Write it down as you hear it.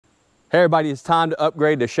Hey everybody, it's time to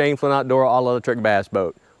upgrade the Shane Flint Outdoor all-electric bass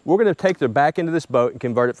boat. We're going to take the back end of this boat and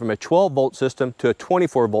convert it from a 12-volt system to a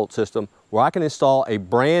 24-volt system where I can install a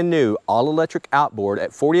brand new all-electric outboard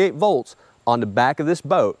at 48 volts on the back of this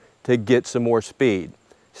boat to get some more speed.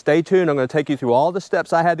 Stay tuned, I'm going to take you through all the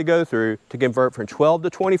steps I had to go through to convert from 12 to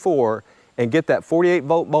 24 and get that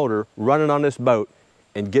 48-volt motor running on this boat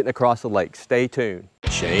and getting across the lake. Stay tuned.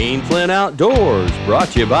 Shane Flint Outdoors, brought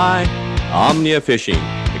to you by Omnia Fishing.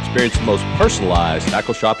 Experience the most personalized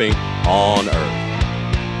tackle shopping on earth.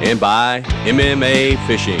 And by MMA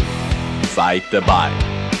Fishing, fight the bite.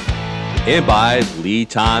 And by Lead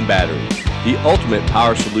Time Batteries, the ultimate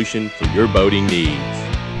power solution for your boating needs.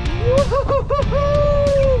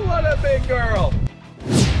 Woo-hoo-hoo-hoo! What a big girl!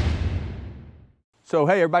 So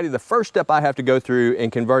hey everybody, the first step I have to go through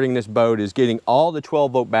in converting this boat is getting all the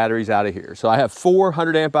 12-volt batteries out of here. So I have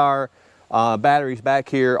 400 amp hour batteries back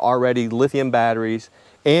here already, lithium batteries.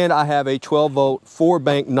 And I have a 12-volt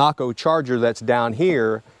 4-bank Naco charger that's down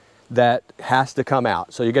here that has to come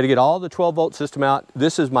out. So you got to get all the 12-volt system out.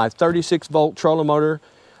 This is my 36-volt trolling motor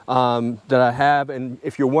that I have. And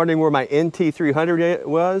if you're wondering where my NT300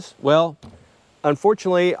 was, well,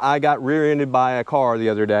 unfortunately, I got rear-ended by a car the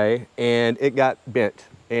other day and it got bent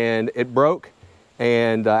and it broke.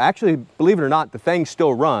 And actually, believe it or not, the thing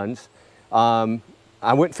still runs.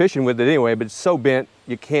 I went fishing with it anyway, but it's so bent,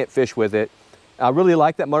 you can't fish with it. I really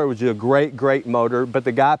like that motor. It was a great motor, but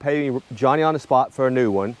the guy paid me Johnny on the spot for a new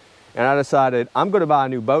one. And I decided I'm going to buy a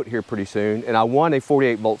new boat here pretty soon, and I want a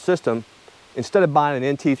 48-volt system. Instead of buying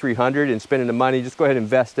an NT300 and spending the money, just go ahead and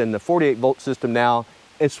invest in the 48-volt system now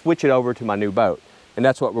and switch it over to my new boat. And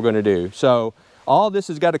that's what we're going to do. So all this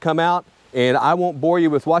has got to come out, and I won't bore you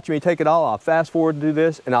with watching me take it all. I'll fast forward to do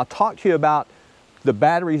this, and I'll talk to you about the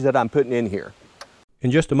batteries that I'm putting in here. In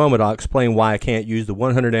just a moment, I'll explain why I can't use the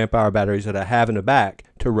 100 amp hour batteries that I have in the back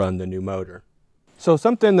to run the new motor. So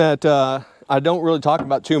something that I don't really talk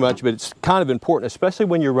about too much, but it's kind of important, especially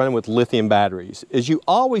when you're running with lithium batteries, is you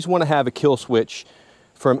always want to have a kill switch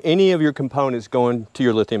from any of your components going to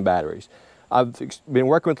your lithium batteries. I've been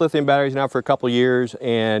working with lithium batteries now for a couple of years,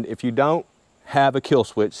 and if you don't have a kill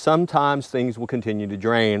switch, sometimes things will continue to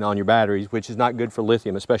drain on your batteries, which is not good for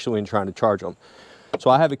lithium, especially when you're trying to charge them. So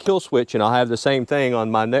I have a kill switch, and I'll have the same thing on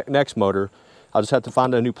my next motor. I'll just have to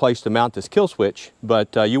find a new place to mount this kill switch.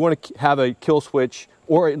 But you want to have a kill switch,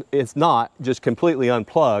 or if not, just completely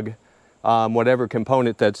unplug whatever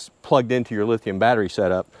component that's plugged into your lithium battery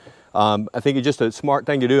setup. I think it's just a smart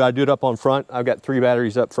thing to do. I do it up on front. I've got 3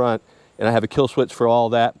 batteries up front, and I have a kill switch for all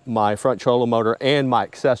that, my front trolling motor and my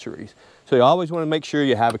accessories. So you always want to make sure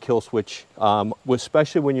you have a kill switch,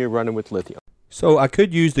 especially when you're running with lithium. So I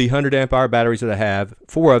could use the 100 amp hour batteries that I have,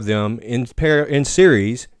 4 of them in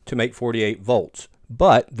series to make 48 volts.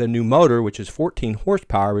 But the new motor, which is 14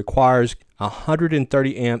 horsepower, requires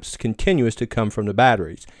 130 amps continuous to come from the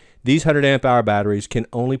batteries. These 100 amp hour batteries can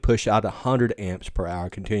only push out 100 amps per hour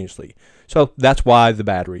continuously. So that's why the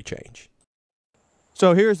battery change.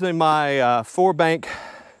 So here's my 4-bank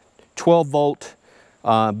 12-volt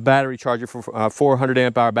battery charger for 400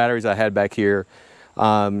 amp hour batteries I had back here.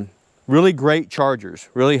 Really great chargers,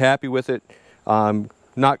 really happy with it. I'm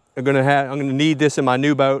going to need this in my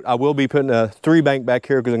new boat. I will be putting a 3-bank back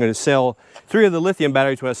here because I'm going to sell 3 of the lithium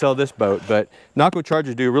batteries when I sell this boat. But Naco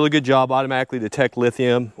chargers do a really good job automatically detect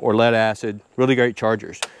lithium or lead acid. Really great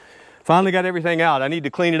chargers. Finally got everything out. I need to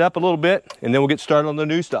clean it up a little bit and then we'll get started on the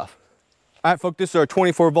new stuff. All right folks, this is our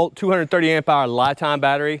 24-volt 230 amp hour Lithium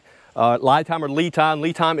battery. Lithium or Lead Time.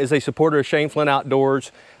 Lead Time is a supporter of Shane Flint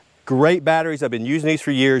Outdoors. Great batteries. I've been using these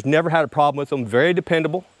for years. Never had a problem with them. Very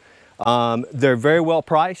dependable. They're very well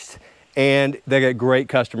priced and they get great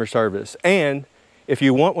customer service. And if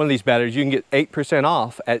you want one of these batteries, you can get 8%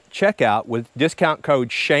 off at checkout with discount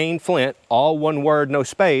code Shane Flint, all one word, no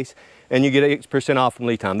space, and you get 8% off from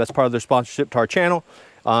Lead Time. That's part of their sponsorship to our channel.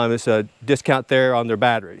 It's a discount there on their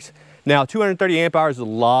batteries. Now, 230 amp hours is a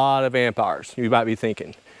lot of amp hours, you might be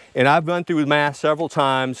thinking. And I've gone through the math several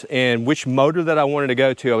times and which motor that I wanted to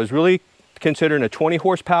go to. I was really considering a 20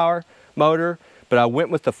 horsepower motor, but I went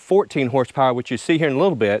with the 14 horsepower, which you see here in a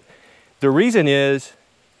little bit. The reason is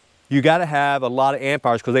you got to have a lot of amp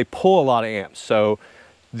hours because they pull a lot of amps. So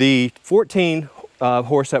the 14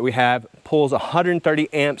 horse that we have pulls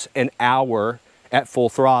 130 amps an hour at full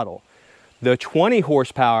throttle. The 20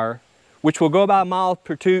 horsepower, which will go about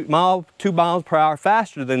 2 miles per hour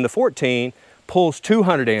faster than the 14, pulls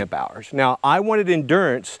 200 amp hours. Now, I wanted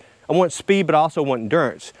endurance. I want speed, but I also want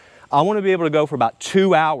endurance. I want to be able to go for about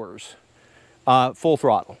 2 hours full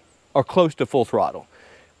throttle, or close to full throttle.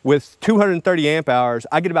 with 230 amp hours,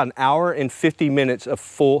 I get about an hour and 47 minutes of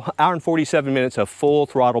full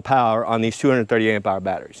throttle power on these 230 amp hour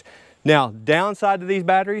batteries. Now, downside to these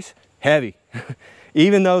batteries, heavy.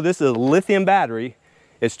 Even though this is a lithium battery,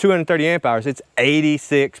 it's 230 amp hours, it's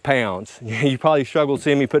 86 pounds. You probably struggle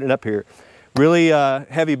seeing me putting it up here. Really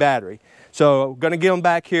heavy battery. So gonna get them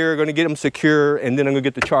back here, gonna get them secure, and then I'm gonna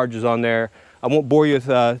get the chargers on there. I won't bore you with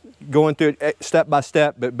going through it step by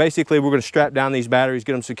step, but basically we're gonna strap down these batteries,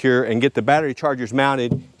 get them secure, and get the battery chargers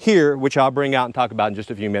mounted here, which I'll bring out and talk about in just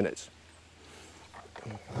a few minutes.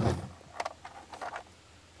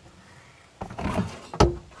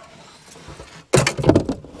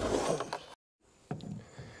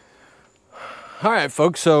 All right,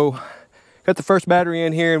 folks, so got the first battery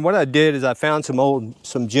in here, and what I did is I found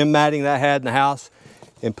some gym matting that I had in the house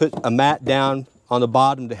and put a mat down on the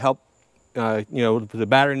bottom to help you know, the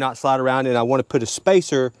battery not slide around, and I want to put a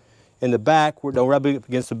spacer in the back where it don't rub it up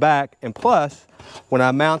against the back. And plus, when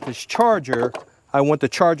I mount this charger, I want the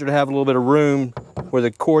charger to have a little bit of room where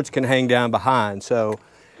the cords can hang down behind. So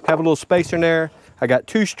have a little spacer in there. I got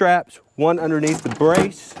two straps, one underneath the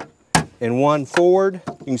brace and one forward.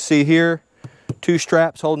 You can see here, two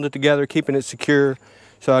straps holding it together, keeping it secure.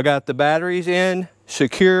 So I got the batteries in,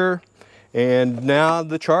 secure, and now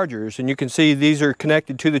the chargers. And you can see these are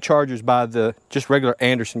connected to the chargers by the just regular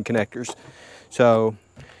Anderson connectors. So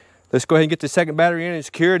let's go ahead and get the second battery in and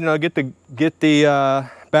secured, and I'll get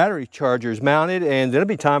the battery chargers mounted, and then it'll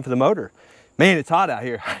be time for the motor. Man, it's hot out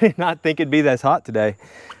here. I did not think it'd be this hot today.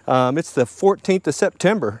 It's the 14th of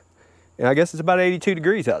September, and I guess it's about 82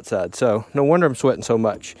 degrees outside, so no wonder I'm sweating so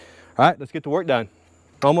much. All right, let's get the work done.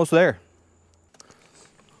 Almost there.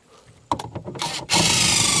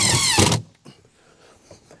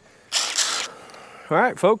 All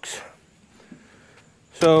right, folks.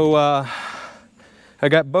 So I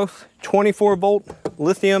got both 24-volt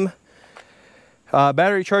lithium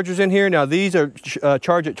battery chargers in here. Now these are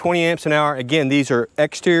charged at 20 amps an hour. Again, these are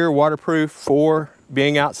exterior waterproof for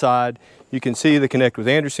being outside. You can see they connect with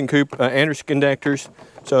Anderson connectors.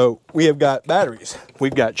 So we have got batteries,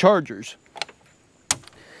 we've got chargers.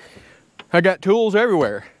 I got tools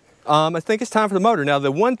everywhere. I think it's time for the motor. Now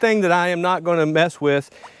the one thing that I am not going to mess with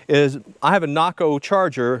is I have a Naco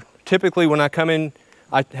charger. Typically when I come in,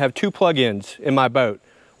 I have two plug-ins in my boat.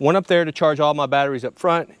 One up there to charge all my batteries up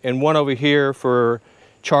front, and one over here for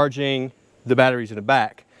charging the batteries in the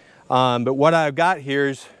back. But what I've got here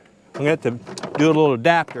is, I'm going to have to do a little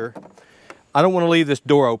adapter. I don't want to leave this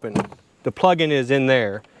door open. The plug-in is in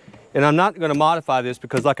there. And I'm not going to modify this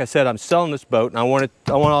because, like I said, I'm selling this boat, and I want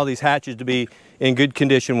all these hatches to be in good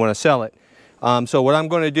condition when I sell it. So what I'm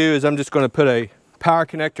going to do is I'm just going to put a power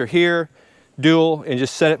connector here, dual, and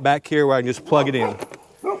just set it back here where I can just plug it in.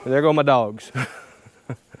 And there go my dogs.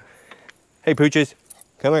 Hey, pooches,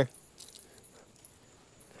 come here.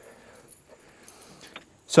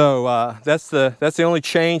 So that's the only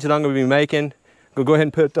change that I'm going to be making. We'll go ahead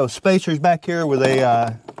and put those spacers back here where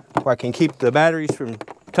where I can keep the batteries from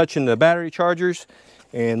touching the battery chargers,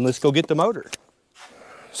 and let's go get the motor.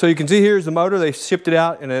 So you can see here's the motor. They shipped it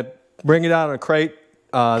out and bring it out in a crate.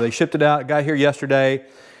 They shipped it out. It got here yesterday.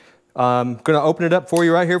 I'm going to open it up for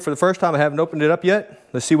you right here for the first time. I haven't opened it up yet.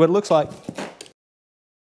 Let's see what it looks like.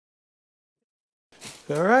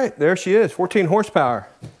 All right, there she is, 14 horsepower.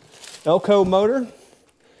 Elco motor.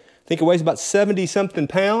 I think it weighs about 70-something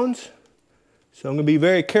pounds. So I'm going to be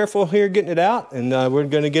very careful here getting it out, and we're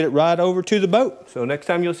going to get it right over to the boat. So next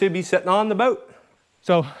time you'll see it be sitting on the boat.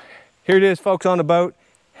 So here it is, folks, on the boat.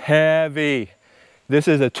 Heavy. This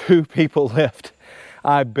is a 2-people lift.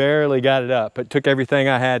 I barely got it up. It took everything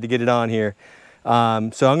I had to get it on here. So I'm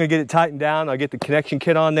going to get it tightened down. I'll get the connection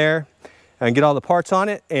kit on there and get all the parts on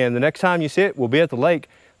it. And the next time you see it, we'll be at the lake.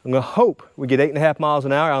 I'm going to hope we get 8.5 miles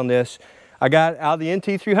an hour on this. I got out of the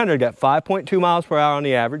NT300, got 5.2 miles per hour on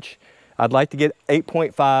the average. I'd like to get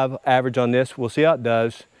 8.5 average on this. We'll see how it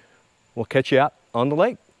does. We'll catch you out on the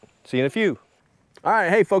lake. See you in a few. All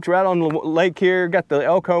right, hey folks, we're out on the lake here. Got the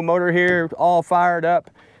Elco motor here, all fired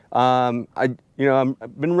up. I've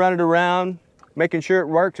been running around, making sure it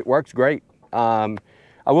works. It works great. I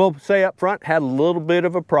will say up front, had a little bit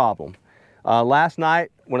of a problem. Last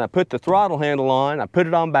night, when I put the throttle handle on, I put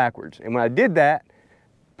it on backwards. And when I did that,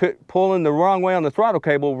 pulling the wrong way on the throttle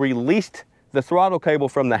cable released the throttle cable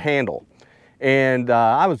from the handle. And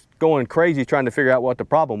I was going crazy trying to figure out what the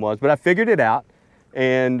problem was, but I figured it out.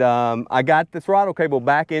 And I got the throttle cable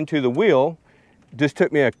back into the wheel. Just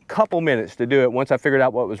took me a couple minutes to do it once I figured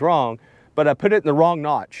out what was wrong, but I put it in the wrong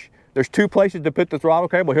notch. There's 2 places to put the throttle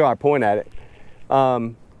cable. Here, I point at it.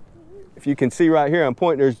 If you can see right here, I'm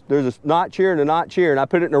pointing, there's a notch here and a notch here, and I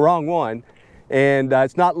put it in the wrong one. and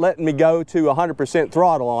it's not letting me go to 100%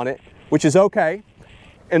 throttle on it, which is okay.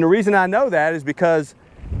 And the reason I know that is because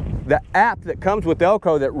the app that comes with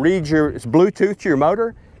Elco that reads it's Bluetooth to your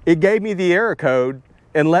motor, it gave me the error code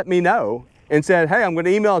and let me know and said, hey, I'm going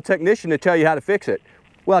to email a technician to tell you how to fix it.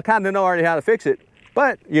 Well, I kind of know already how to fix it,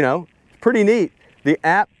 but you know, it's pretty neat. The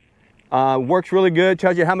app works really good,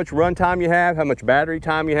 tells you how much run time you have, how much battery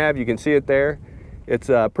time you have. You can see it there. It's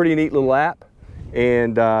a pretty neat little app,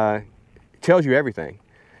 and it tells you everything.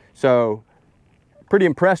 So pretty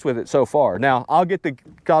impressed with it so far. Now, I'll get the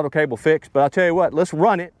throttle cable fixed, but I'll tell you what, let's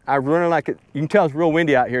run it. I'm running like it, you can tell it's real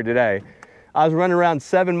windy out here today. I was running around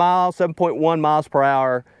 7.1 miles per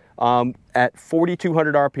hour at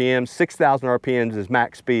 4,200 RPM, 6,000 RPMs is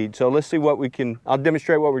max speed. So let's see what we can, I'll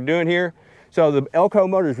demonstrate what we're doing here. So the Elco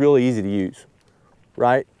motor is really easy to use,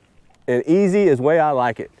 right? And easy is the way I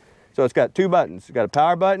like it. So it's got two buttons. It's got a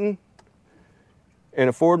power button and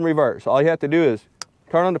a forward and reverse. All you have to do is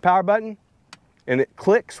turn on the power button, and it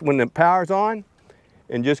clicks when the power's on,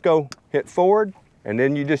 and just go hit forward, and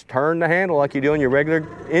then you just turn the handle like you do on your regular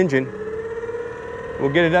engine. We'll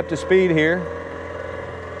get it up to speed here.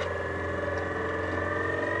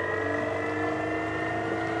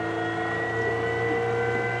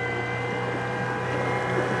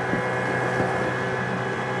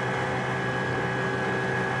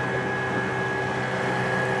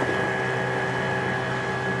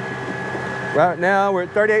 Right now we're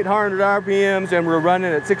at 3,800 RPMs and we're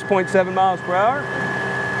running at 6.7 miles per hour.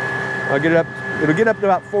 It'll get up to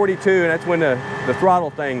about 42, and that's when the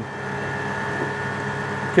throttle thing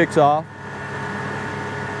kicks off.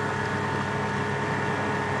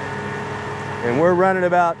 And we're running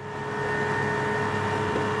about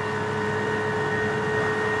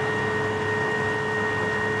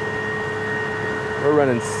we're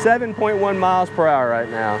running 7.1 miles per hour right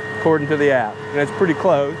now, according to the app. And that's pretty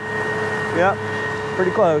close. Yep,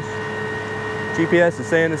 pretty close. GPS is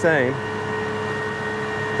saying the same.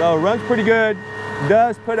 So it runs pretty good.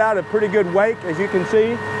 Does put out a pretty good wake, as you can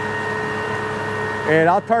see. And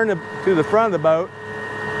I'll turn to the front of the boat.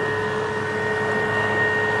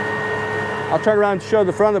 I'll turn around and show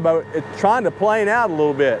the front of the boat. It's trying to plane out a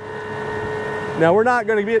little bit. Now we're not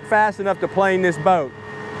going to get fast enough to plane this boat,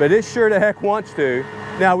 but it sure the heck wants to.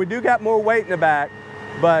 Now we do got more weight in the back,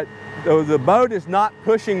 but the boat is not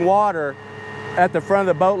pushing water at the front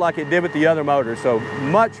of the boat like it did with the other motor. So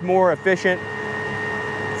much more efficient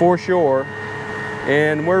for sure.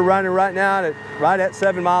 And we're running right now right at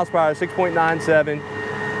 7 miles per hour, 6.97.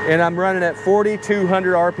 And I'm running at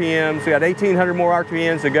 4,200 RPMs. We got 1,800 more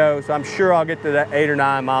RPMs to go. So I'm sure I'll get to that 8 or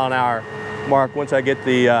 9 mile an hour mark once I get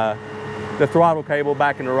the throttle cable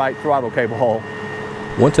back in the right throttle cable hole.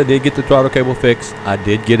 Once I did get the throttle cable fixed, I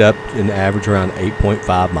did get up in the average around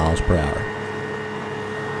 8.5 miles per hour.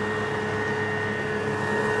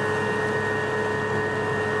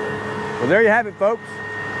 Well, there you have it, folks.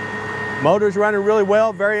 Motor's running really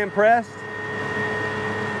well, very impressed.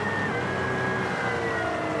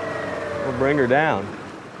 We'll bring her down.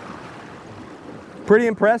 Pretty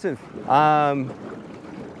impressive.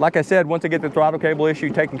 Like I said, once I get the throttle cable issue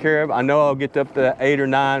taken care of, I know I'll get up to 8 or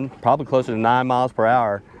 9, probably closer to 9 miles per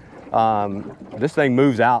hour. This thing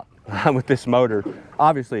moves out with this motor.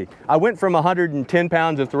 Obviously, I went from 110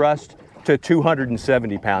 pounds of thrust to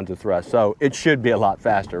 270 pounds of thrust, so it should be a lot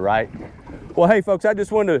faster, right? Well, hey folks, I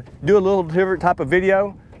just wanted to do a little different type of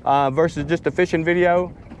video versus just a fishing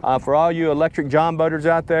video. For all you electric John boaters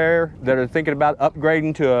out there that are thinking about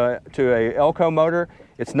upgrading to a Elco motor,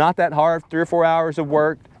 it's not that hard. 3 or 4 hours of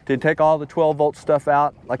work to take all the 12-volt stuff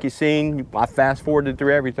out. Like you've seen, I fast forwarded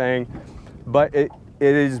through everything, but it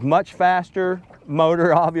is much faster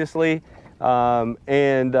motor, obviously,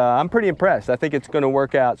 and I'm pretty impressed. I think it's going to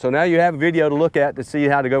work out. So now you have a video to look at to see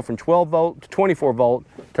how to go from 12-volt to 24-volt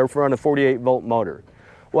to run a 48-volt motor.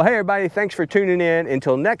 Well, hey everybody, thanks for tuning in.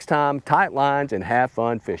 Until next time, tight lines and have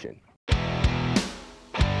fun fishing.